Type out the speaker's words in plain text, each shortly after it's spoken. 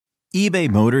eBay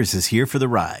Motors is here for the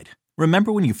ride.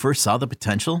 Remember when you first saw the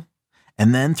potential?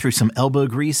 And then through some elbow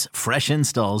grease, fresh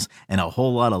installs, and a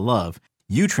whole lot of love,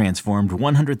 you transformed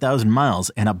 100,000 miles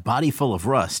and a body full of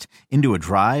rust into a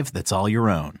drive that's all your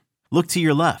own. Look to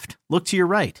your left. Look to your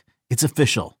right. It's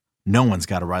official. No one's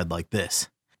got a ride like this.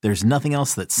 There's nothing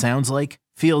else that sounds like,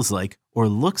 feels like, or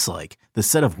looks like the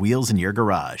set of wheels in your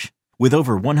garage. With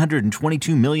over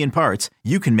 122 million parts,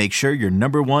 you can make sure your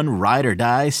number one ride or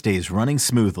die stays running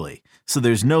smoothly. So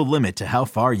there's no limit to how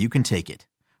far you can take it.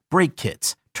 Brake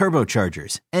kits,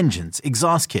 turbochargers, engines,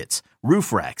 exhaust kits,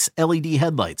 roof racks, LED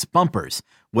headlights, bumpers,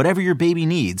 whatever your baby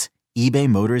needs, eBay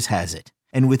Motors has it.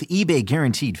 And with eBay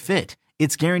Guaranteed Fit,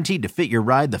 it's guaranteed to fit your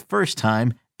ride the first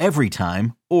time, every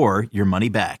time, or your money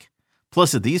back.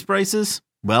 Plus at these prices,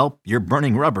 well, you're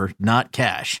burning rubber, not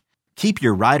cash. Keep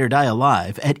your ride or die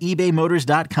alive at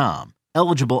ebaymotors.com.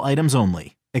 Eligible items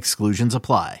only. Exclusions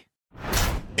apply.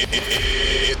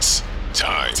 It's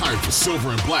time. Time for Silver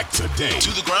and Black today.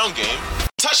 To the ground game.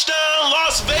 Touchdown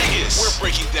Las Vegas. We're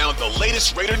breaking down the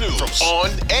latest Raider news from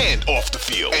on and off the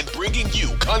field and bringing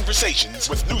you conversations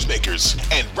with newsmakers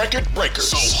and record breakers.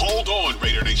 So hold on,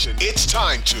 Raider Nation. It's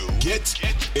time to get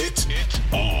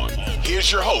it on.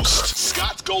 Here's your hosts,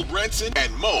 Scott Goldbranson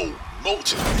and Mo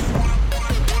Moulton.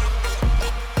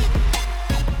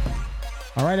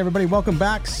 All right, everybody, welcome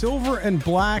back. Silver and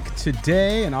Black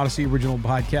today, an Odyssey original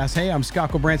podcast. Hey, I'm Scott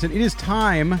Goldbranson. It is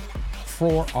time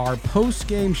for our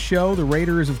post-game show. The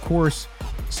Raiders, of course,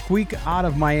 squeak out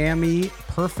of Miami.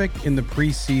 Perfect in the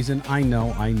preseason. I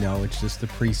know. It's just the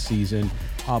preseason.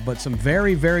 But some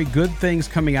very, very good things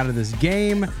coming out of this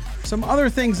game. Some other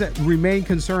things that remain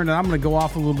concerned, and I'm going to go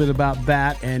off a little bit about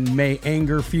that and may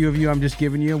anger a few of you. I'm just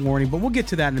giving you a warning, but we'll get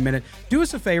to that in a minute. Do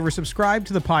us a favor, subscribe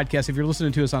to the podcast. If you're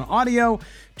listening to us on audio,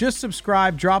 just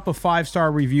subscribe, drop a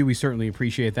 5-star review. We certainly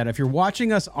appreciate that. If you're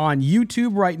watching us on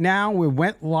YouTube right now, we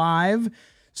went live.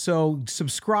 So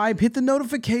subscribe, hit the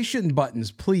notification buttons,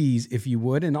 please, if you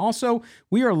would. And also,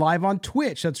 we are live on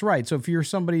Twitch. That's right. So if you're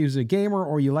somebody who's a gamer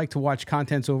or you like to watch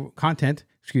content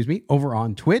over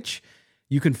on Twitch,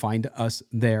 you can find us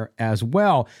there as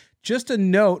well. Just a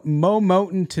note, Mo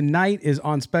Moten tonight is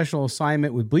on special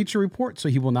assignment with Bleacher Report, so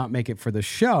he will not make it for the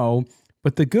show.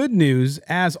 But the good news,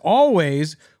 as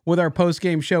always, with our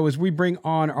post-game show is we bring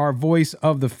on our voice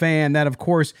of the fan. That, of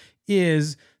course,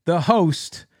 is the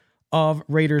host of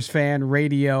Raiders Fan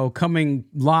Radio, coming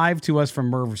live to us from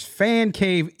Murph's Fan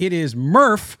Cave. It is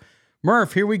Murph.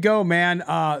 Murph, here we go, man.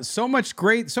 So many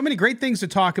great things to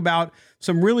talk about.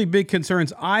 Some really big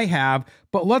concerns I have,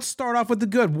 but let's start off with the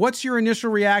good. What's your initial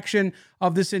reaction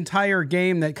of this entire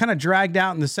game that kind of dragged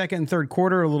out in the second and third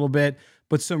quarter a little bit,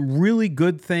 but some really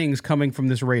good things coming from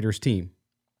this Raiders team?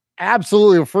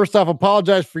 Absolutely. Well, first off,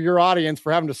 apologize for your audience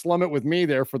for having to slum it with me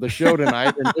there for the show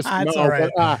tonight. And just, That's all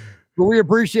right. But we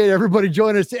appreciate everybody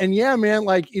joining us. And yeah, man,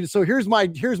 so here's my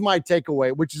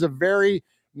takeaway, which is a very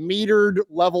metered,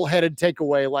 level-headed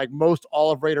takeaway, like most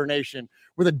all of Raider Nation.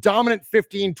 With a dominant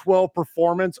 15-12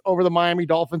 performance over the Miami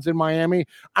Dolphins in Miami,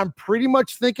 I'm pretty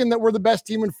much thinking that we're the best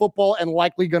team in football and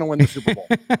likely going to win the Super Bowl.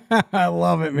 I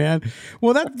love it, man.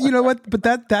 Well, you know what? But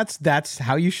that's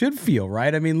how you should feel,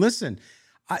 right? I mean, listen,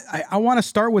 I want to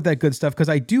start with that good stuff because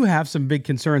I do have some big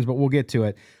concerns, but we'll get to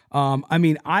it.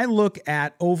 I look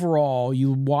at overall,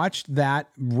 you watched that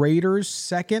Raiders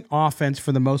second offense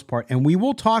for the most part, and we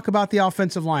will talk about the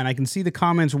offensive line. I can see the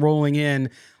comments rolling in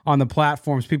on the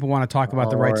platforms. People want to talk about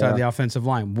the right side of the offensive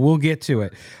line. We'll get to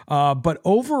it. But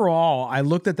overall, I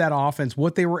looked at that offense,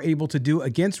 what they were able to do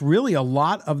against really a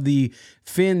lot of the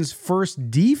Finns'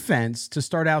 first defense to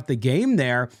start out the game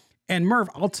there. And Murph,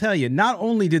 I'll tell you, not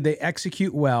only did they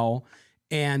execute well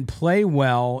and play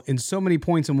well in so many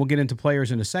points, and we'll get into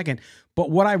players in a second, but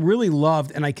what I really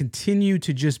loved, and I continue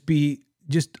to just be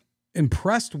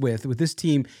impressed with this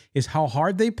team, is how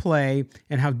hard they play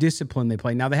and how disciplined they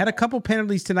play. Now, they had a couple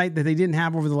penalties tonight that they didn't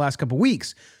have over the last couple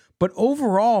weeks, but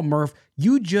overall, Murph,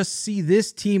 you just see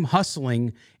this team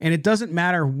hustling, and it doesn't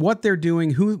matter what they're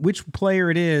doing, which player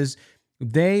it is.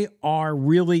 They are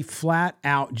really flat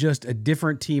out just a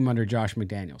different team under Josh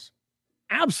McDaniels.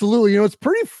 Absolutely. It's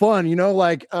pretty fun.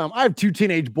 I have 2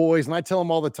 teenage boys and I tell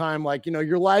them all the time,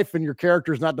 your life and your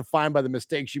character is not defined by the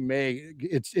mistakes you make.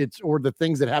 It's or the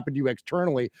things that happen to you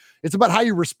externally. It's about how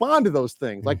you respond to those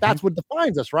things. That's what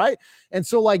defines us. Right. And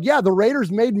so the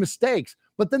Raiders made mistakes,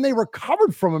 but then they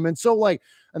recovered from them. And so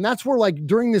and that's where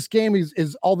during this game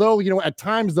is although, at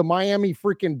times the Miami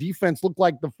freaking defense looked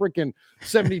like the freaking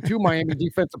 72 Miami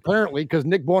defense, apparently, because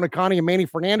Nick Buoniconti and Manny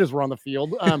Fernandez were on the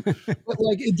field. But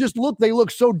it just they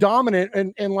look so dominant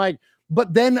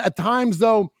but then at times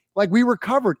though, we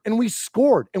recovered and we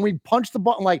scored and we punched the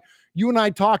button. you and I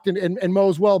talked and Mo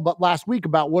as well, but last week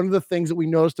about one of the things that we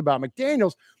noticed about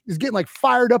McDaniels is getting like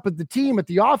fired up at the team, at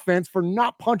the offense for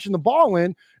not punching the ball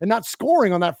in and not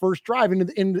scoring on that first drive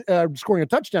in scoring a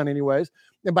touchdown anyways.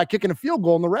 And by kicking a field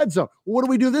goal in the red zone. Well, what do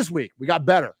we do this week? We got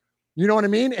better. You know what I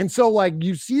mean? And so like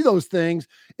you see those things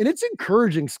and it's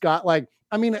encouraging, Scott. Like,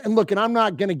 I mean, and look, and I'm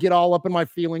not going to get all up in my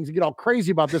feelings and get all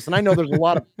crazy about this. And I know there's a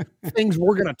lot of things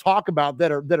we're going to talk about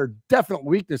that are definite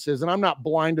weaknesses. And I'm not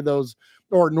blind to those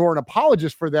nor an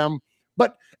apologist for them.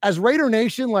 But as Raider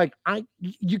Nation, like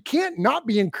you can't not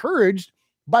be encouraged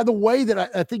by the way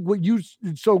that I think what you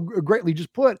so greatly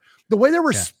just put, the way they're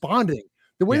responding,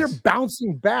 the way they're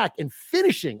bouncing back and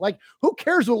finishing. Like, who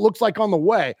cares what it looks like on the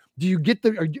way? Do you get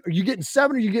are you getting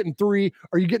 7? Are you getting 3?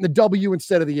 Are you getting the W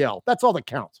instead of the L? That's all that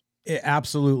counts.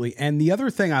 Absolutely. And the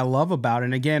other thing I love about it,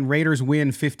 and again, Raiders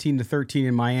win 15-13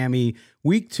 in Miami.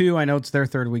 Week 2, I know it's their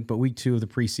third week, but week 2 of the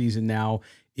preseason now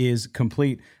is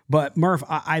complete. But Murph,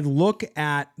 I look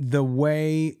at the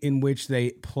way in which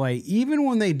they play, even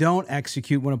when they don't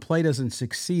execute, when a play doesn't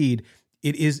succeed,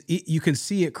 you can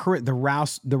see it. The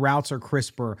routes are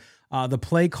crisper. The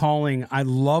play calling, I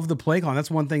love the play calling.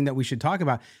 That's one thing that we should talk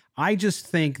about. I just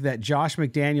think that Josh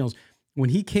McDaniels, when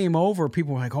he came over,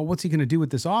 people were like, oh, what's he going to do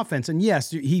with this offense? And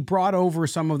yes, he brought over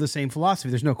some of the same philosophy.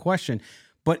 There's no question.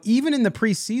 But even in the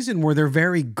preseason where they're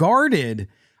very guarded,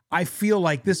 I feel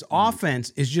like this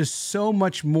offense is just so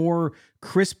much more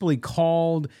crisply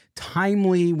called,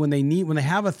 timely when they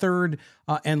have a third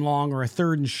and long or a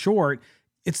third and short.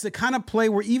 It's the kind of play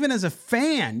where even as a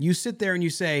fan, you sit there and you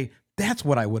say, that's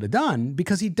what I would have done,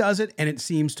 because he does it and it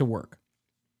seems to work.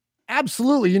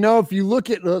 Absolutely. You know, if you look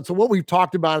at so what we've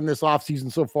talked about in this offseason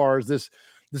so far is this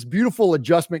beautiful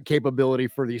adjustment capability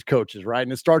for these coaches, right?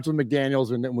 And it starts with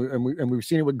McDaniels, and we've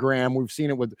seen it with Graham. We've seen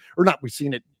it with, or not, we've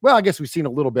seen it. Well, I guess we've seen it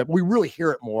a little bit, but we really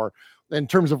hear it more in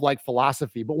terms of like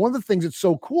philosophy. But one of the things that's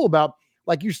so cool about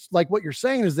like what you're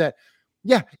saying is that,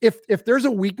 yeah, if there's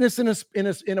a weakness in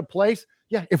a place,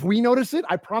 yeah, if we notice it,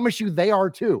 I promise you they are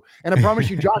too. And I promise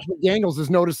you Josh McDaniels is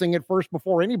noticing it first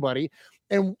before anybody.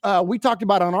 And we talked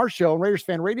about on our show, Raiders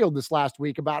Fan Radio, this last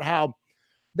week about how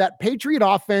that Patriot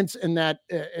offense and that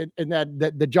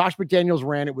Josh McDaniels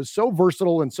ran, it was so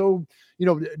versatile and so,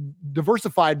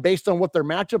 diversified based on what their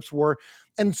matchups were.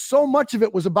 And so much of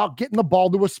it was about getting the ball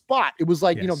to a spot. It was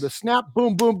like, the snap,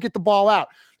 boom, boom, get the ball out.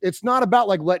 It's not about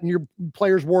like letting your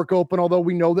players work open, although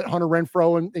we know that Hunter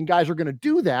Renfrow and guys are going to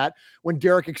do that when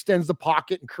Derek extends the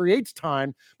pocket and creates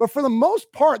time. But for the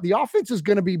most part, the offense is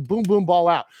going to be boom, boom, ball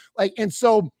out.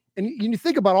 And you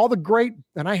think about all the great,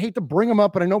 and I hate to bring them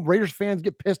up, and I know Raiders fans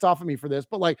get pissed off at me for this,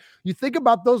 but like you think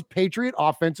about those Patriot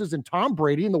offenses and Tom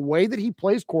Brady and the way that he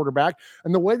plays quarterback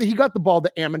and the way that he got the ball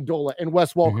to Amendola and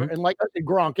Wes Welker and like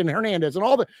Gronk and Hernandez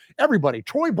and everybody,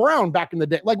 Troy Brown back in the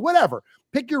day, like whatever,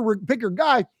 pick your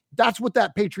guy. That's what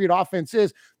that Patriot offense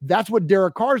is. That's what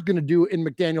Derek Carr is going to do in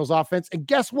McDaniel's offense. And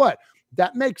guess what?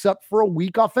 That makes up for a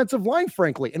weak offensive line,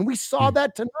 frankly. And we saw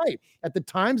that tonight. At the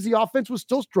times, the offense was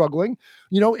still struggling.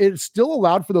 It still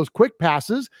allowed for those quick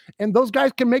passes, and those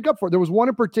guys can make up for it. There was one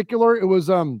in particular. It was,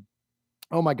 oh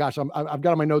my gosh, I've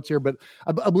got on my notes here, but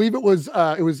I believe it was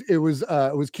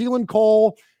Keelan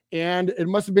Cole, and it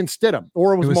must have been Stidham,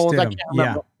 or it was Mullins. I can't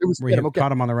remember. Yeah. It was Stidham. Okay.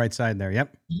 Caught him on the right side there.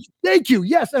 Yep. Thank you.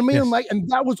 Yes. I mean, and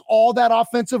that was all that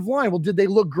offensive line. Well, did they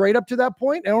look great up to that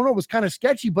point? I don't know. It was kind of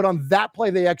sketchy, but on that play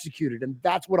they executed. And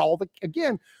that's what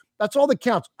that's all that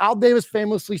counts. Al Davis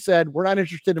famously said, we're not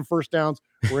interested in first downs.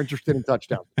 We're interested in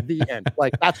touchdowns. The end.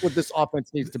 Like that's what this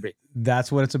offense needs to be.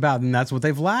 That's what it's about. And that's what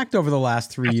they've lacked over the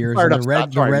last 3 years in the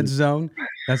red zone.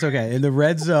 That's okay. In the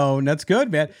red zone, that's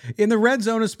good, man. In the red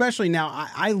zone, especially now,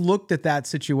 I looked at that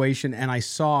situation and I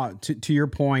saw, to your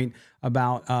point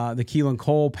about the Keelan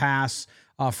Cole pass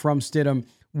from Stidham.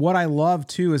 What I love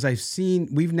too is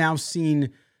we've now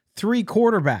seen 3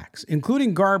 quarterbacks,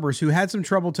 including Garbers, who had some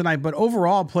trouble tonight, but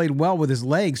overall played well with his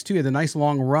legs too. He had a nice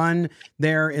long run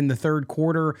there in the third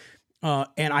quarter.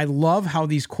 And I love how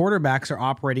these quarterbacks are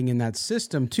operating in that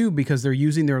system too, because they're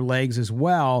using their legs as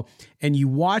well. And you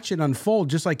watch it unfold,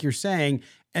 just like you're saying.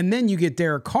 And then you get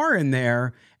Derek Carr in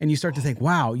there and you start to think,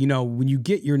 wow, when you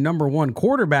get your number 1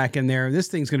 quarterback in there, this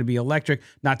thing's going to be electric,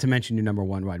 not to mention your number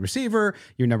 1 wide receiver,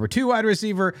 your number 2 wide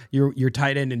receiver, your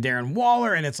tight end and Darren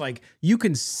Waller. And it's like, you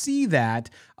can see that,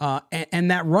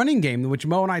 and that running game, which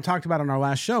Mo and I talked about on our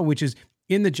last show, which is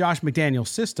in the Josh McDaniels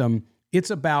system. It's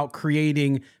about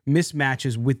creating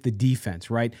mismatches with the defense,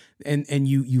 right? And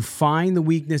you find the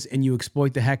weakness and you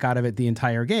exploit the heck out of it the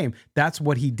entire game. That's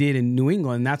what he did in New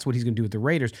England, and that's what he's going to do with the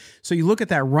Raiders. So you look at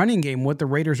that running game, what the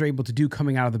Raiders are able to do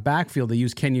coming out of the backfield. They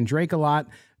use Kenyon Drake a lot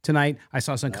tonight. I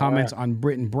saw some comments on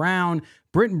Britton Brown.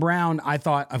 Britton Brown, I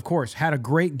thought, of course, had a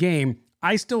great game.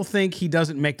 I still think he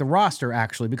doesn't make the roster,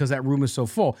 actually, because that room is so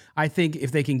full. I think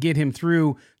if they can get him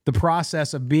through the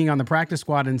process of being on the practice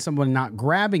squad and someone not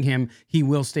grabbing him, he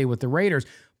will stay with the Raiders.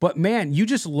 But, man, you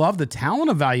just love the talent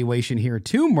evaluation here,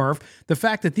 too, Murph. The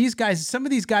fact that these guys, some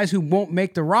of these guys who won't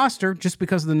make the roster just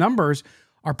because of the numbers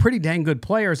are pretty dang good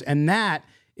players, and that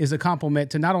is a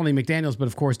compliment to not only McDaniels, but,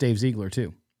 of course, Dave Ziegler,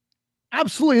 too.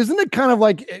 Absolutely. Isn't it kind of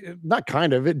like, not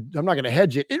kind of, I'm not going to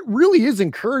hedge it. It really is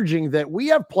encouraging that we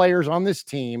have players on this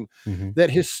team that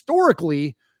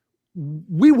historically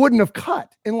we wouldn't have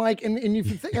cut. And like, and if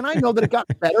you think, and I know that it got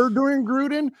better during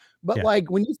Gruden, but like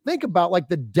when you think about like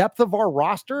the depth of our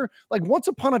roster, like once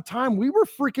upon a time, we were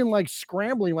freaking like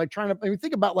scrambling, like trying to, I mean,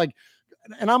 think about like,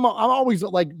 and I'm always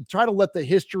like try to let the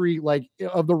history like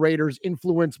of the Raiders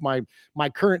influence my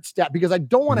current stat, because I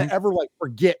don't want to ever like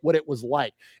forget what it was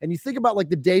like. And you think about like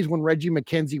the days when Reggie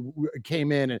McKenzie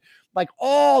came in and like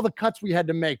all the cuts we had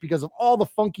to make because of all the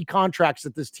funky contracts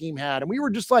that this team had. And we were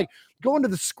just like going to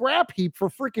the scrap heap for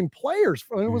freaking players.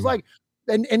 And it was like,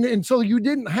 and so you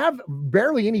didn't have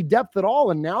barely any depth at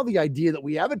all. And now the idea that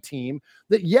we have a team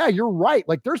that, yeah, you're right.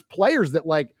 Like there's players that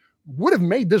like would have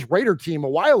made this Raider team a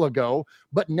while ago,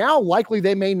 but now likely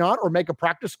they may not, or make a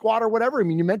practice squad or whatever. I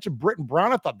mean, you mentioned Britton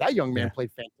Brown. I thought that young man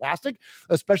played fantastic,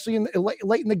 especially in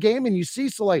late in the game. And you see,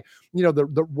 so like, you know, the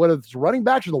whether it's running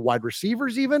backs or the wide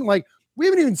receivers, even like we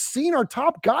haven't even seen our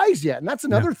top guys yet. And that's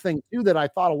another thing too, that I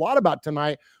thought a lot about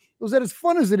tonight, was that as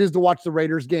fun as it is to watch the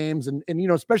Raiders games and, you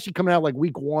know, especially coming out like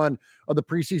week 1 of the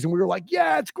preseason, we were like,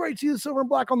 yeah, it's great to see the silver and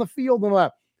black on the field and all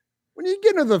that. When you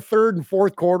get into the third and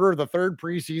fourth quarter of the third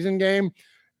preseason game,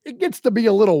 it gets to be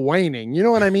a little waning. You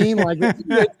know what I mean? Like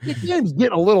the games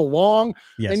get a little long,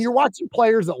 and you're watching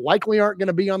players that likely aren't going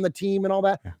to be on the team and all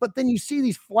that. But then you see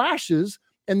these flashes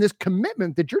and this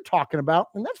commitment that you're talking about,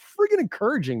 and that's freaking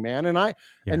encouraging, man. And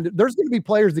and there's going to be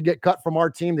players that get cut from our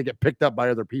team that get picked up by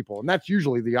other people, and that's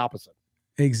usually the opposite.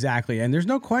 Exactly. And there's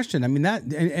no question. I mean, that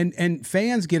and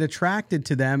fans get attracted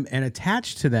to them and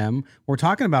attached to them. We're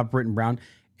talking about Britton Brown.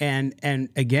 And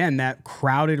again, that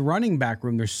crowded running back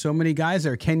room, there's so many guys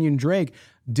there. Kenyon Drake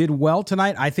did well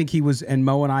tonight. I think he was, and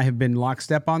Mo and I have been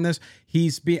lockstep on this.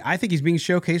 I think he's being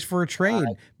showcased for a trade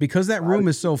because that room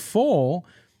is so full.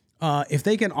 If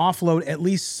they can offload at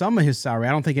least some of his salary,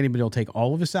 I don't think anybody will take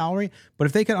all of his salary, but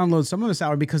if they can unload some of his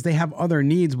salary because they have other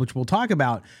needs, which we'll talk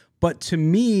about. But to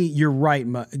me, you're right.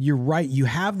 You're right. You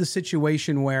have the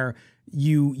situation where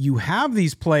you have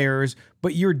these players,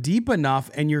 but you're deep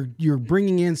enough and you're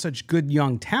bringing in such good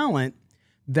young talent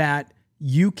that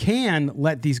you can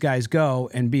let these guys go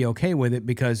and be okay with it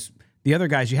because the other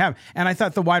guys you have. And I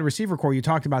thought the wide receiver core, you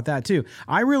talked about that too.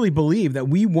 I really believe that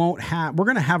we're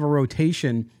going to have a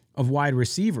rotation of wide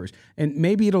receivers, and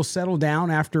maybe it'll settle down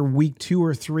after week 2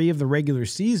 or 3 of the regular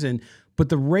season. But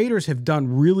the Raiders have done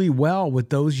really well with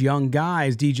those young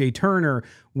guys, DJ Turner,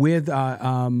 with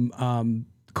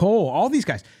Cole, all these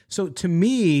guys. So to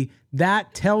me,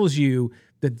 that tells you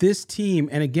that this team,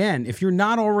 and again, if you're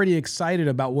not already excited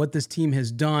about what this team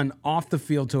has done off the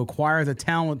field to acquire the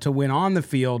talent to win on the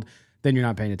field, then you're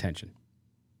not paying attention.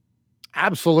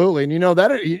 Absolutely. And you know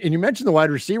that, and you mentioned the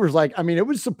wide receivers. Like, I mean, it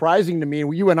was surprising to me.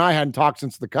 You and I hadn't talked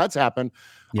since the cuts happened.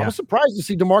 I was surprised to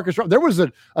see DeMarcus. There was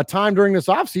a time during this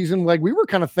offseason, like we were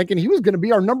kind of thinking he was going to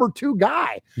be our number 2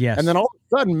 guy. Yes. And then all of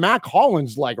a sudden, Mac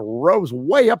Hollins like rose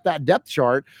way up that depth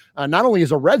chart. Not only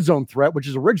as a red zone threat, which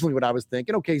is originally what I was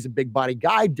thinking. Okay, he's a big body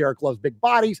guy. Derek loves big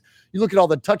bodies. You look at all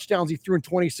the touchdowns he threw in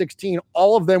 2016.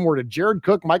 All of them were to Jared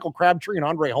Cook, Michael Crabtree, and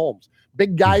Andre Holmes.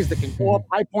 Big guys that can go up,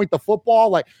 high point the football.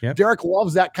 Like Derek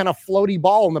loves that kind of floaty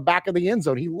ball in the back of the end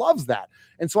zone. He loves that.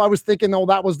 And so I was thinking, oh,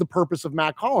 that was the purpose of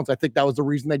Mac Hollins. I think that was the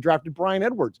reason they drafted Brian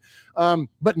Edwards.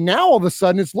 But now all of a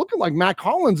sudden it's looking like Mac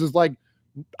Hollins is like,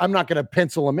 I'm not going to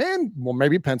pencil him in. Well,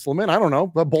 maybe pencil him in. I don't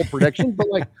know. A bold prediction. But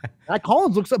like Mac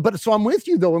Hollins looks up. But so I'm with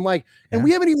you though. And like, and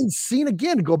we haven't even seen,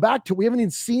 again, to go back to, we haven't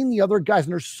even seen the other guys.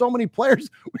 And there's so many players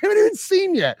we haven't even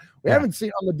seen yet. We haven't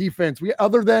seen on the defense.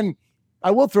 Other than, I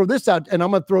will throw this out, and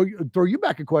I'm going to throw you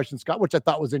back a question, Scott, which I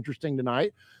thought was interesting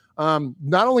tonight.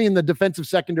 Not only in the defensive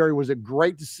secondary was it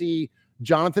great to see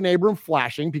Jonathan Abram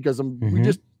flashing, because we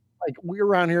just, like, we're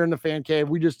around here in the fan cave.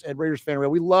 We just at Raiders Fan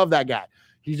Radio, we love that guy.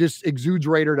 He just exudes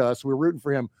Raider to us. We're rooting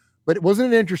for him. But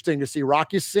wasn't it interesting to see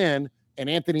Rocky Sin and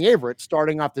Anthony Averett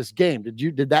starting off this game?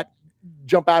 Did that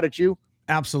jump out at you?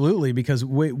 Absolutely, because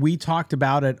we talked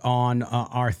about it on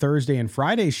our Thursday and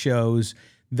Friday shows.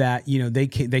 That, you know, they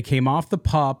came off the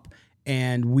PUP,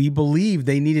 and we believe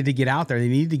they needed to get out there. They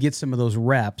needed to get some of those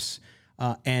reps.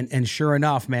 And sure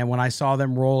enough, man, when I saw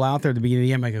them roll out there at the beginning of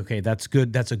the game, I'm like, okay, that's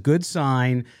good. That's a good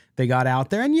sign. They got out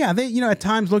there, and yeah, they at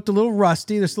times looked a little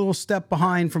rusty. There's a little step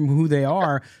behind from who they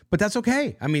are, but that's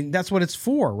okay. I mean, that's what it's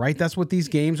for, right? That's what these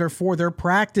games are for. They're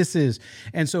practices,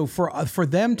 and so for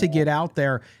them to get out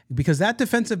there, because that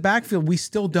defensive backfield, we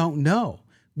still don't know.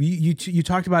 You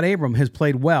talked about Abram has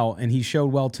played well, and he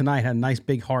showed well tonight. Had a nice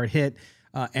big hard hit.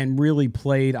 And really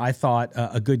played, I thought,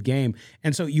 a good game.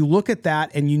 And so you look at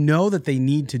that, and you know that they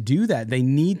need to do that. They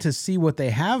need to see what they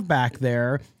have back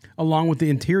there, along with the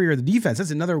interior of the defense.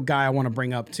 That's another guy I want to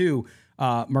bring up too,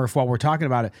 Murph, while we're talking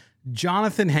about it.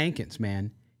 Jonathan Hankins,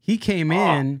 man. He came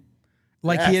in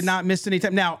like he had not missed any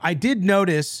time. Now, I did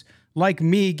notice, like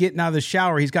me getting out of the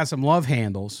shower, he's got some love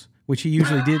handles, which he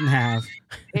usually didn't have.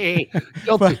 Hey,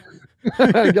 guilty.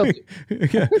 Guilty.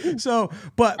 So,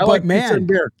 but man,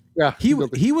 yeah, he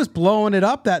was blowing it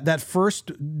up. That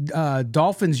first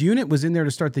Dolphins unit was in there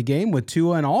to start the game with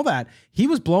Tua and all that. He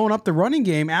was blowing up the running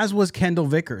game, as was Kendall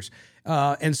Vickers.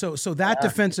 And so that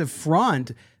defensive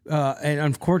front, and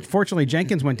unfortunately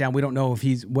Jenkins went down. We don't know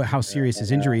if how serious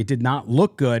his injury. It did not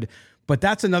look good, but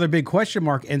that's another big question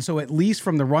mark. And so at least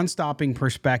from the run stopping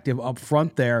perspective up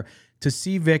front there, to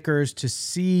see Vickers, to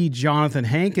see Jonathan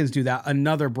Hankins do that,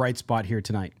 another bright spot here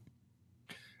tonight.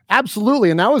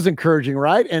 Absolutely, and that was encouraging,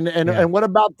 right? And what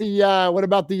about the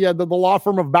law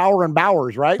firm of Bauer and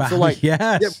Bowers, right? So like,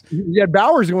 yes, you had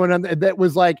Bowers going on that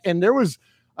was like, and there was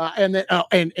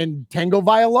and Tango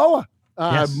Vailoa,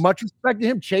 much respect to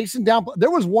him chasing down.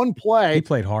 There was one play he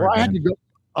played hard. Where I had to go.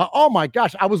 Oh my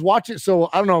gosh, I was watching.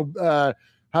 So I don't know.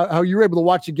 How you were able to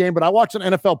watch the game, but I watched on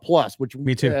NFL Plus, which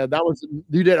me too. That was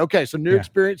you did okay. So new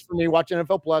experience for me watching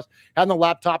NFL Plus. Had on the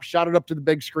laptop, shot it up to the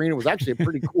big screen. It was actually a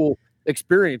pretty cool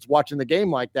experience watching the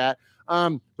game like that.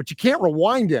 But you can't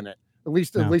rewind in it. At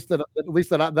least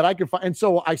that I could find. And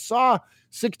so I saw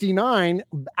 69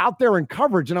 out there in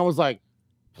coverage, and I was like,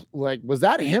 was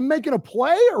that him making a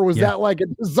play, or was that like a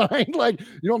design? Like,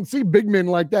 you don't see big men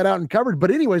like that out in coverage. But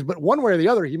anyways, but one way or the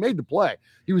other, he made the play.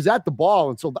 He was at the ball,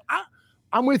 and so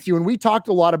I'm with you. And we talked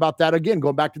a lot about that, again,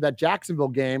 going back to that Jacksonville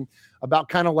game, about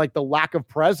kind of like the lack of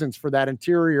presence for that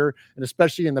interior, and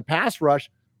especially in the pass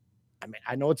rush. I mean,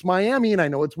 I know it's Miami and I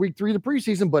know it's week 3 of the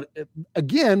preseason, but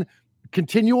again,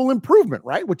 continual improvement,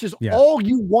 right? Which is all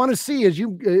you want to see, as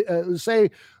you say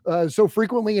so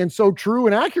frequently and so true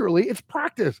and accurately. It's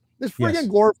practice. It's friggin'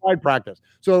 glorified practice.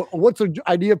 So what's the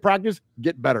idea of practice?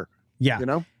 Get better. Yeah. You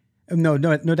know? No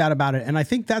doubt about it. And I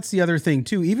think that's the other thing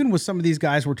too. Even with some of these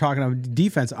guys we're talking about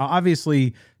defense,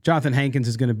 obviously Jonathan Hankins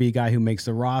is going to be a guy who makes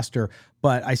the roster.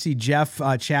 But I see Jeff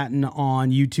chatting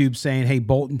on YouTube saying, "Hey,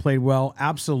 Bolton played well."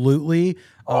 Absolutely.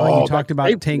 You talked about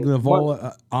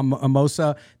Tagovailoa,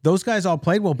 Amosa. Those guys all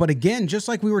played well. But again, just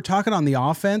like we were talking on the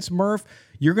offense, Murph,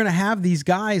 you're going to have these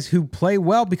guys who play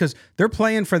well because they're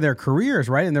playing for their careers,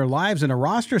 right, and their lives in a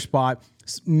roster spot.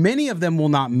 Many of them will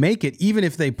not make it, even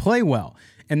if they play well.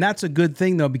 And that's a good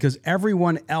thing, though, because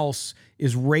everyone else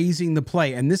is raising the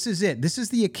play. And this is it. This is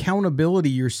the accountability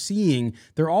you're seeing.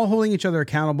 They're all holding each other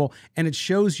accountable, and it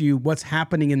shows you what's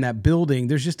happening in that building.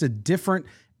 There's just a different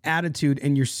attitude,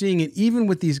 and you're seeing it even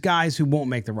with these guys who won't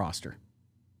make the roster.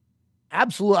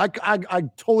 Absolutely. I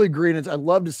totally agree. And I'd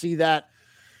love to see that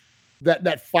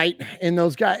fight in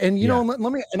those guys. And, you know,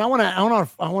 I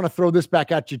want to throw this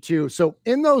back at you too. So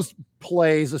in those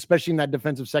plays, especially in that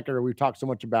defensive secondary we've talked so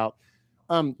much about,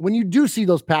 when you do see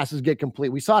those passes get complete,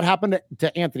 we saw it happen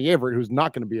to Anthony Averett, who's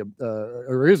not going to be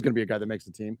or is going to be a guy that makes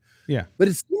the team. Yeah. But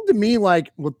it seemed to me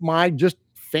like, with my just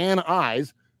fan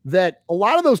eyes, that a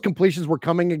lot of those completions were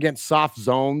coming against soft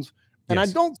zones. And I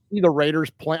don't see the Raiders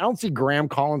play. I don't see Graham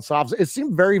calling soft. It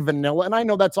seemed very vanilla. And I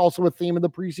know that's also a theme of the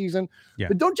preseason. Yeah.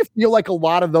 But don't you feel like a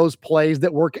lot of those plays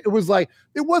that work, it was like,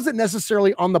 it wasn't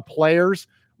necessarily on the players.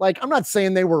 Like, I'm not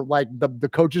saying they were like the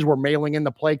coaches were mailing in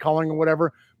the play calling or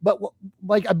whatever, but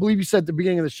like I believe you said at the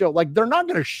beginning of the show, like, they're not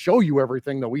going to show you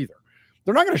everything though either.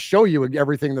 They're not going to show you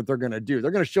everything that they're going to do.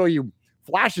 They're going to show you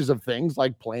flashes of things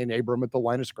like playing Abram at the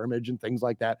line of scrimmage and things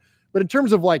like that. But in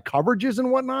terms of like coverages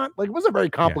and whatnot, like, it wasn't very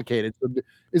complicated. Yeah.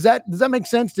 So does that make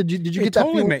sense? Did you get that?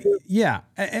 Totally yeah.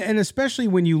 And especially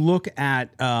when you look at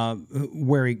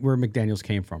where McDaniels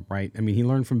came from, right? I mean, he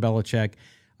learned from Belichick.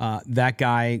 That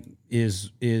guy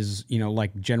is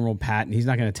like General Patton. He's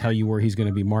not going to tell you where he's going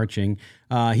to be marching.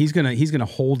 He's going to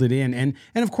hold it in. And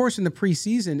of course in the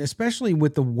preseason, especially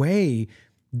with the way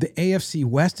the AFC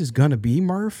West is going to be,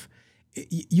 Murph,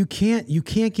 you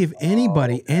can't give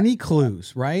anybody any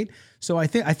clues, right? So I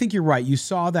think you're right. You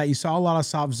saw that. You saw a lot of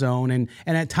soft zone, and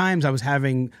at times I was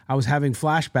having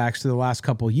flashbacks to the last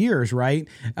couple of years, right?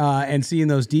 And seeing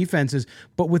those defenses.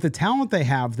 But with the talent they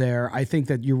have there, I think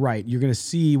that you're right. You're going to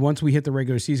see once we hit the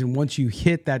regular season, once you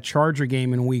hit that Charger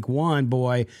game in week 1,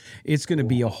 boy, it's going to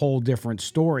be a whole different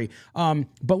story.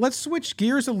 But let's switch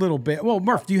gears a little bit. Well,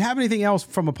 Murph, do you have anything else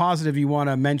from a positive you want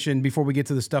to mention before we get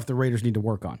to the stuff the Raiders need to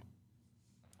work on?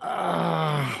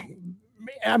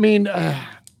 I mean,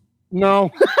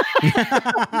 no.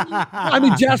 I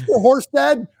mean, Jasper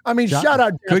Horsted. I mean, shout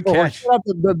out Jasper Horsted. Shout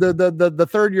out the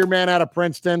third-year man out of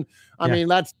Princeton. I mean,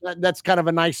 that's kind of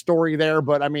a nice story there.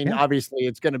 But I mean, obviously,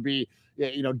 it's going to be,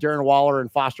 Darren Waller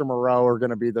and Foster Moreau are going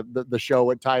to be the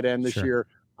show at tight end this year.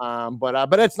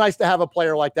 But it's nice to have a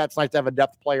player like that. It's nice to have a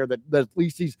depth player that at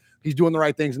least he's doing the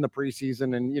right things in the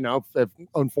preseason. And, if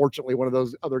unfortunately one of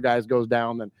those other guys goes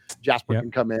down, then Jasper can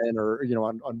come in or,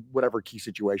 on whatever key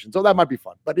situation. So that might be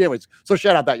fun. But anyways, so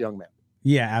shout out that young man.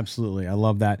 Yeah, absolutely. I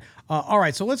love that. All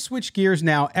right. So let's switch gears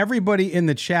now. Everybody in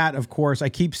the chat, of course, I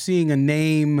keep seeing a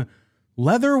name,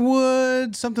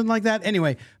 Leatherwood, something like that.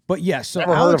 Anyway, but yes. So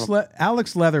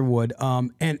Alex Leatherwood.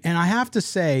 And I have to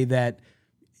say that,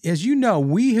 as you know,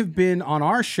 we have been on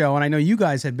our show, and I know you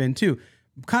guys have been too,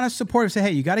 kind of supportive, say,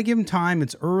 hey, you got to give him time.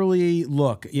 It's early.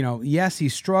 Look, yes, he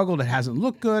struggled. It hasn't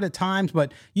looked good at times,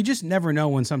 but you just never know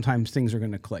when sometimes things are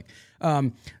going to click.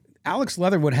 Alex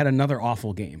Leatherwood had another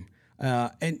awful game.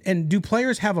 And do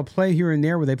players have a play here and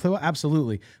there where they play well?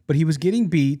 Absolutely. But he was getting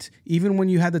beat even when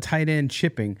you had the tight end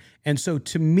chipping. And so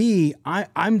to me,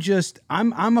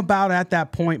 I'm about at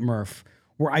that point, Murph,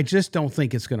 where I just don't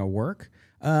think it's going to work.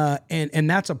 And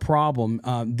that's a problem.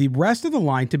 The rest of the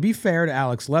line, to be fair to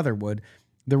Alex Leatherwood,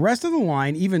 the rest of the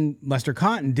line, even Lester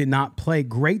Cotton, did not play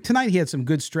great tonight. He had some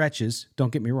good stretches,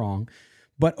 don't get me wrong.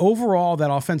 But overall, that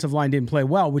offensive line didn't play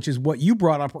well, which is what you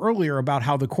brought up earlier about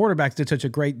how the quarterbacks did such a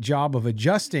great job of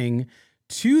adjusting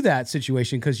to that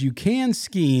situation, because you can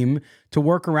scheme to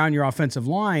work around your offensive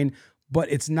line, but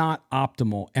it's not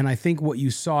optimal. And I think what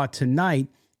you saw tonight,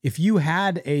 if you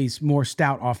had a more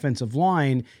stout offensive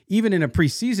line, even in a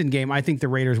preseason game, I think the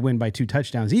Raiders win by 2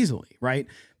 touchdowns easily, right?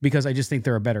 Because I just think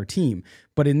they're a better team.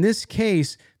 But in this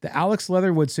case, the Alex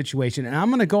Leatherwood situation, and I'm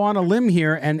going to go on a limb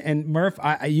here, and Murph,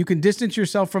 you can distance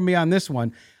yourself from me on this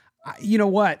one. You know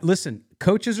what? Listen,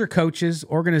 coaches are coaches,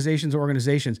 organizations are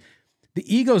organizations.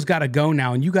 The ego's got to go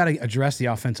now, and you got to address the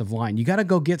offensive line. You got to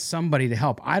go get somebody to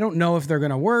help. I don't know if they're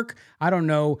going to work. I don't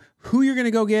know who you're going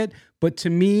to go get, but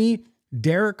to me,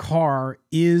 Derek Carr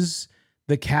is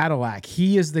the Cadillac.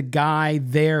 He is the guy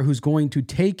there who's going to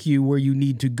take you where you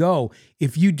need to go.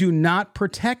 If you do not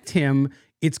protect him,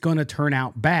 it's going to turn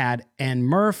out bad. And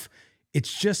Murph,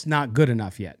 it's just not good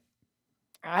enough yet.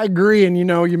 I agree. And,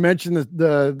 you mentioned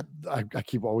I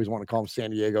keep always want to call him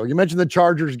San Diego. You mentioned the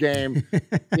Chargers game.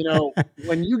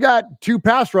 When you got 2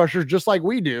 pass rushers, just like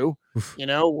we do,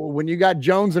 when you got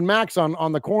Jones and Max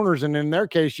on the corners, and in their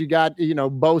case, you got,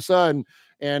 Bosa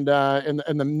and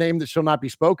the name that shall not be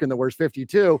spoken that wears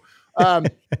 52.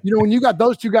 When you got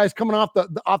those 2 guys coming off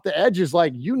the edges,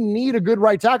 like, you need a good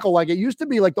right tackle. Like it used to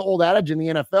be, like the old adage in the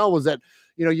NFL was that,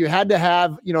 you had to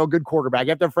have, a good quarterback. You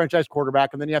have to have a franchise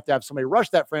quarterback, and then you have to have somebody rush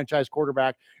that franchise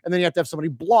quarterback, and then you have to have somebody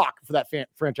block for that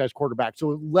franchise quarterback.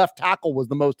 So left tackle was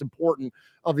the most important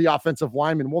of the offensive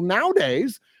linemen. Well,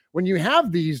 nowadays, when you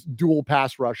have these dual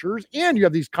pass rushers and you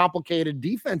have these complicated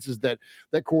defenses that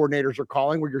coordinators are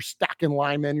calling, where you're stacking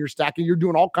linemen, you're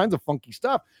doing all kinds of funky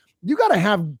stuff, you got to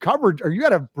have coverage, or you got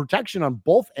to have protection on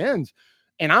both ends.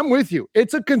 And I'm with you.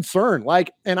 It's a concern.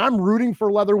 And I'm rooting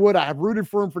for Leatherwood. I have rooted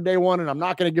for him for day one, and I'm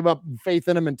not going to give up faith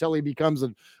in him until he becomes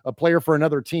a player for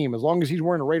another team. As long as he's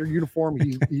wearing a Raider uniform,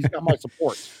 he's got my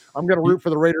support. I'm going to root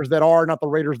for the Raiders that are, not the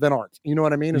Raiders that aren't. You know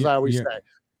what I mean? As I always say.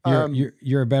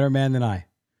 You're a better man than I.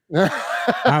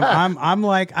 I'm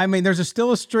like, there's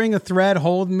still a string of thread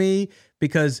holding me,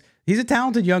 because he's a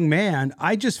talented young man.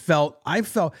 I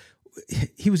felt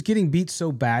he was getting beat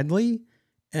so badly.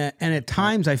 And at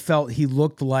times I felt he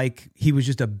looked like he was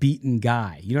just a beaten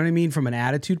guy. You know what I mean? From an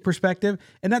attitude perspective.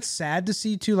 And that's sad to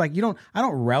see too. Like, I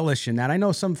don't relish in that. I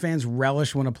know some fans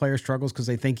relish when a player struggles because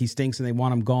they think he stinks and they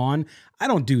want him gone. I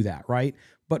don't do that. Right.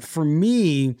 But for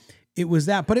me, it was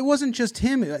that, but it wasn't just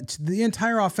him. The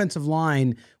entire offensive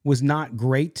line was not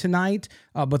great tonight,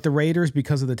 but the Raiders,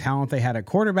 because of the talent they had at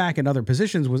quarterback and other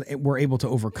positions, were able to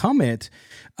overcome it.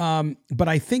 But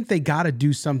I think they got to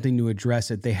do something to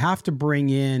address it. They have to bring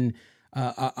in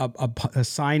a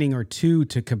signing or two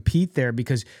to compete there,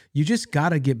 because you just got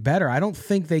to get better. I don't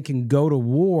think they can go to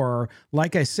war.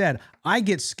 Like I said, I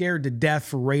get scared to death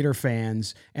for Raider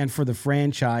fans and for the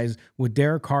franchise with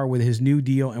Derek Carr with his new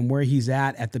deal and where he's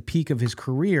at the peak of his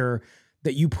career,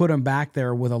 that you put him back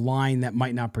there with a line that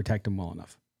might not protect him well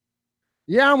enough.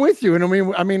 Yeah, I'm with you. And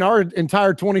I mean, our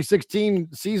entire 2016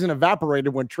 season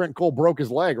evaporated when Trent Cole broke his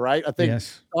leg, right? I think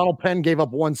Donald Penn gave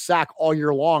up one sack all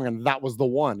year long, and that was the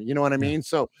one. You know what I mean?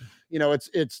 Yeah. So,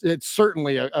 it's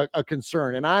certainly a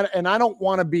concern. And I don't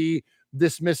want to be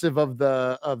dismissive of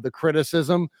the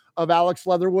criticism of Alex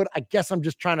Leatherwood. I guess I'm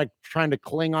just trying to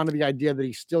cling on to the idea that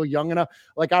he's still young enough.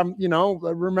 Like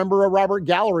remember a Robert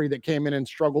Gallery that came in and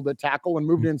struggled at tackle and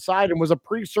moved inside and was a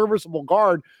pretty serviceable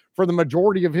guard for the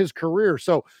majority of his career.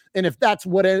 So, and if that's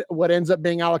what ends up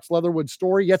being Alex Leatherwood's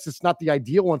story, yes, it's not the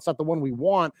ideal one. It's not the one we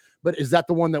want, but is that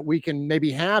the one that we can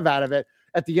maybe have out of it?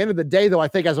 At the end of the day, though, I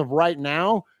think as of right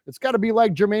now, it's got to be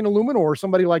like Jermaine Illuminor or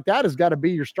somebody like that has got to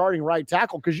be your starting right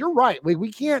tackle. Because you're right.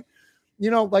 We can't,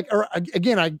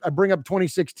 again, I bring up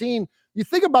 2016. You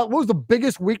think about what was the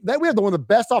biggest week that we had one of the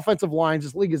best offensive lines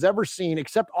this league has ever seen,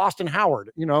 except Austin Howard.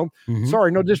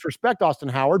 Sorry, no disrespect, Austin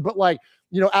Howard, but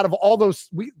out of all those,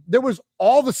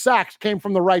 all the sacks came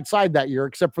from the right side that year,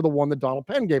 except for the one that Donald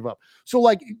Penn gave up. So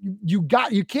you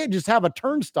can't just have a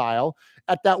turnstile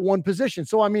at that one position.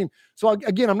 So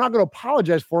again, I'm not going to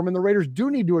apologize for him, and the Raiders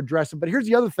do need to address it. But here's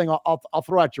the other thing I'll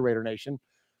throw at you, Raider Nation,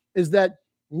 is that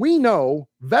we know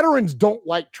veterans don't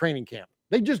like training camp.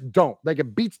 They just don't.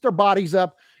 It beats their bodies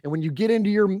up. And when you get into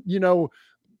your,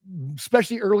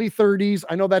 especially early 30s,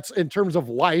 I know that's in terms of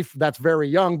life, that's very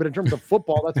young, but in terms of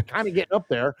football, that's kind of getting up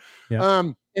there. Yeah.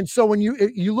 And so when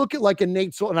you look at like a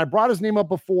Nate Solder, and I brought his name up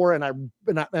before, and I'm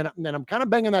kind of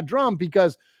banging that drum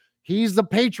because he's the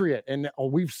Patriot, and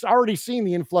we've already seen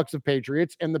the influx of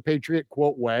Patriots and the Patriot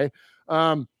quote way.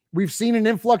 We've seen an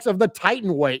influx of the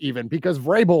Titan way, even because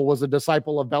Vrabel was a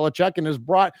disciple of Belichick and has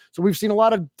brought. So we've seen a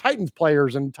lot of Titans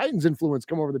players and Titans influence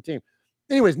come over the team.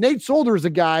 Anyways, Nate Solder is a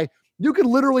guy you could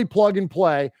literally plug and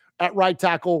play at right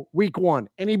tackle week one,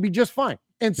 and he'd be just fine.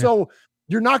 And so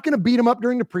you're not going to beat him up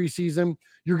during the preseason.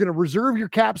 You're going to reserve your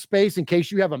cap space in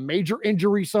case you have a major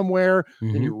injury somewhere,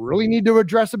 and you really need to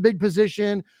address a big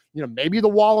position. Maybe the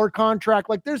Waller contract.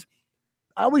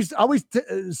 I always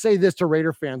say this to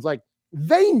Raider fans,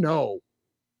 they know,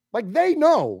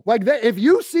 if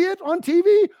you see it on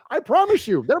TV, I promise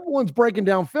you, they're the ones breaking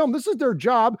down film. This is their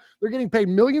job. They're getting paid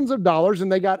millions of dollars,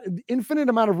 and they got an infinite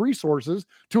amount of resources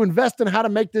to invest in how to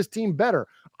make this team better.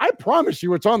 I promise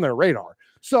you it's on their radar.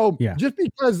 So just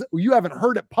because you haven't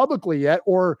heard it publicly yet,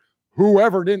 or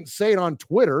whoever didn't say it on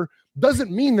Twitter,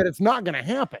 doesn't mean that it's not going to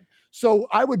happen. So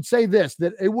I would say this,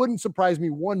 that it wouldn't surprise me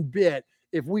one bit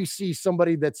if we see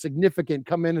somebody that's significant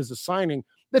come in as a signing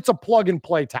that's a plug and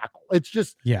play tackle. It's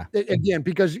just,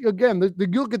 because you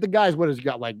look at the guys, what has he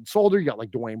got? Like Solder, you got like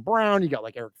Dwayne Brown, you got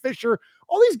like Eric Fisher.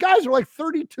 All these guys are like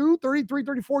 32, 33,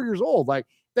 34 years old.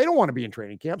 They don't want to be in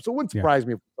training camp. So it wouldn't surprise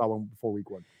me if we saw one before week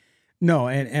one. No,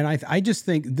 and I just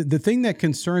think the thing that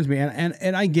concerns me,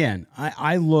 and again,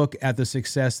 I look at the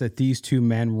success that these two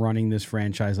men running this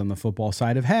franchise on the football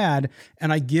side have had,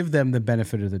 and I give them the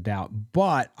benefit of the doubt.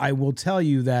 But I will tell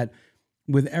you that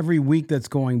with every week that's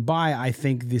going by, I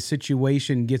think the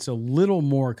situation gets a little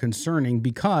more concerning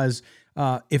because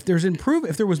if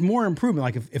there was more improvement,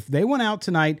 like if they went out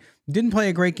tonight, didn't play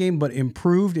a great game, but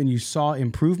improved and you saw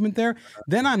improvement there,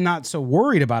 then I'm not so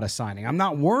worried about a signing. I'm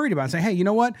not worried about saying, hey, you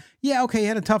know what? Yeah, okay, he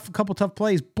had a couple tough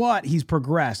plays, but he's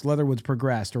progressed. Leatherwood's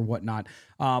progressed or whatnot.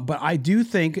 But I do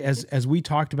think, as we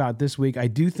talked about this week, I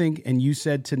do think, and you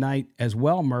said tonight as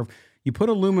well, Murph, you put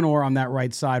Illuminor on that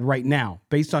right side right now,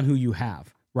 based on who you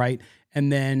have, right?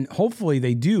 And then hopefully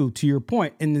they do, to your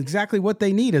point, and exactly what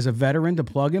they need is a veteran to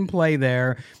plug and play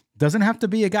there. Doesn't have to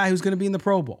be a guy who's going to be in the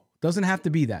Pro Bowl. Doesn't have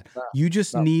to be that. You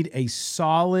just need a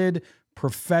solid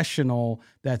professional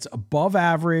that's above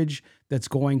average, that's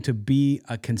going to be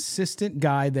a consistent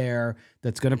guy there,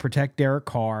 that's going to protect Derek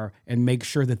Carr and make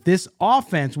sure that this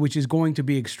offense, which is going to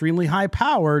be extremely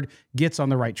high-powered, gets on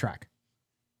the right track.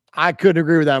 I couldn't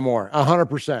agree with that more.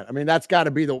 100%. I mean, that's got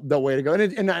to be the way to go.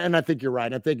 And I think you're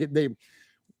right. I think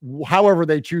however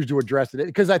they choose to address it,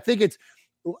 because I think it's,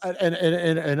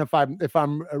 and if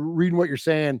I'm reading what you're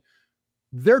saying,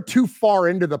 they're too far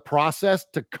into the process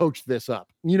to coach this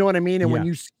up. You know what I mean? And when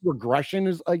you see regression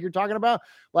is like you're talking about,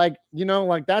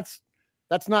 that's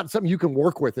not something you can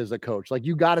work with as a coach.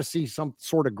 You got to see some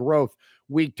sort of growth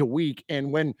week to week.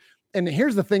 And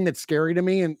here's the thing that's scary to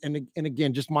me, and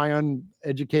again, just my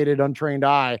uneducated, untrained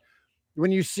eye,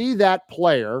 when you see that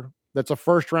player that's a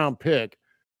first-round pick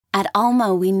At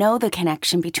Alma, we know the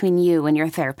connection between you and your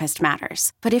therapist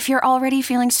matters. But if you're already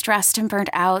feeling stressed and burnt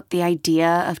out, the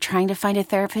idea of trying to find a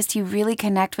therapist you really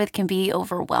connect with can be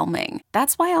overwhelming.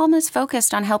 That's why Alma's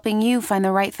focused on helping you find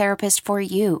the right therapist for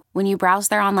you. When you browse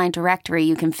their online directory,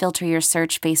 you can filter your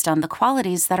search based on the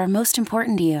qualities that are most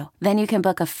important to you. Then you can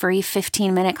book a free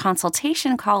 15-minute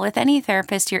consultation call with any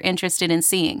therapist you're interested in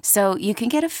seeing, so you can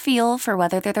get a feel for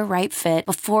whether they're the right fit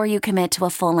before you commit to a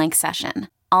full-length session.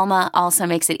 Alma also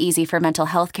makes it easy for mental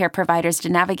health care providers to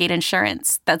navigate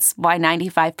insurance. That's why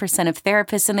 95% of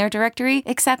therapists in their directory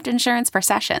accept insurance for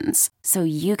sessions, so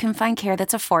you can find care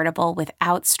that's affordable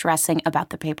without stressing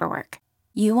about the paperwork.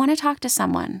 You want to talk to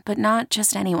someone, but not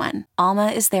just anyone.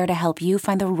 Alma is there to help you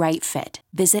find the right fit.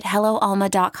 Visit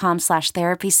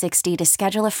helloalma.com/therapy60 to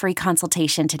schedule a free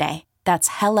consultation today. That's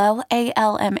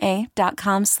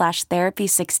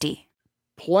helloalma.com/therapy60.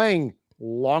 Playing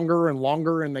longer and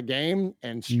longer in the game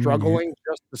and struggling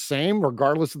just the same,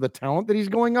 regardless of the talent that he's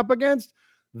going up against,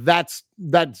 that's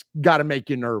got to make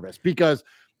you nervous, because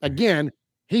again,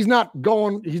 he's not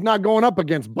going up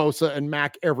against Bosa and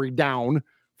Mac every down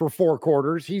for 4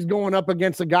 quarters. He's going up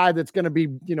against a guy that's going to be,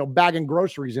 bagging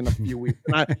groceries in a few weeks.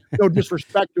 And no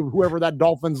disrespect to whoever that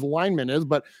Dolphins lineman is,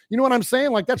 but you know what I'm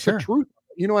saying? Like, that's the truth.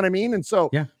 You know what I mean? And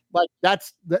so, like,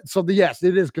 that's that. So yes,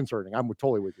 it is concerning. I'm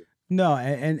totally with you. No,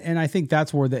 and I think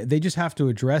that's where they just have to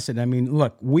address it. I mean,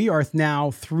 look, we are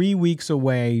now 3 weeks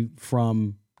away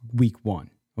from week 1,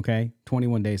 okay?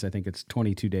 21 days, I think it's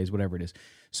 22 days, whatever it is.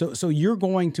 So you're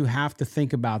going to have to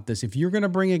think about this. If you're going to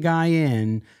bring a guy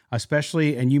in,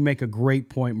 especially, and you make a great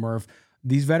point, Murph,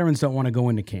 these veterans don't want to go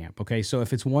into camp, okay? So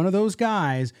if it's one of those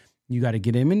guys, you got to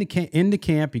get him into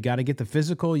camp. You got to get the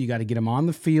physical. You got to get him on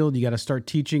the field. You got to start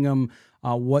teaching him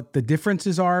what the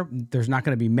differences are. There's not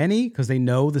going to be many because they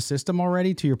know the system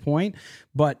already, to your point.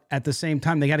 But at the same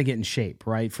time, they got to get in shape,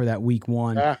 right, for that week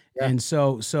 1. Yeah. And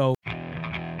so.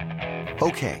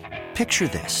 Okay, picture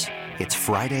this. It's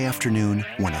Friday afternoon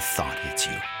when a thought hits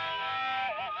you.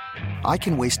 I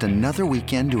can waste another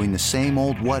weekend doing the same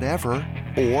old whatever,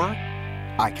 or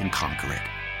I can conquer it.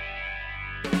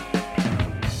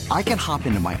 I can hop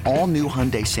into my all-new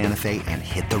Hyundai Santa Fe and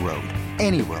hit the road.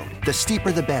 Any road. The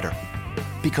steeper, the better.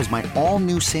 Because my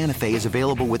all-new Santa Fe is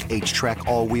available with H-Track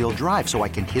all-wheel drive, so I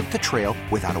can hit the trail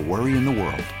without a worry in the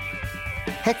world.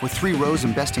 Heck, with 3 rows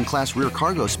and best-in-class rear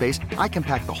cargo space, I can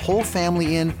pack the whole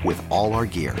family in with all our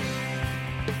gear.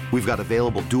 We've got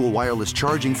available dual wireless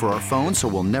charging for our phones, so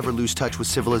we'll never lose touch with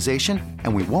civilization,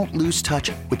 and we won't lose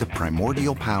touch with the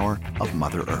primordial power of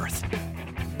Mother Earth.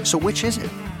 So which is it?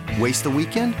 Waste the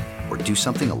weekend or do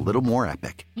something a little more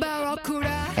epic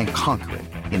and conquer it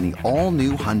in the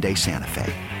all-new Hyundai Santa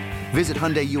Fe. Visit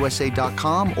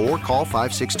HyundaiUSA.com or call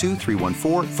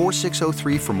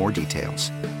 562-314-4603 for more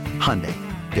details. Hyundai,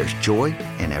 there's joy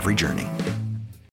in every journey.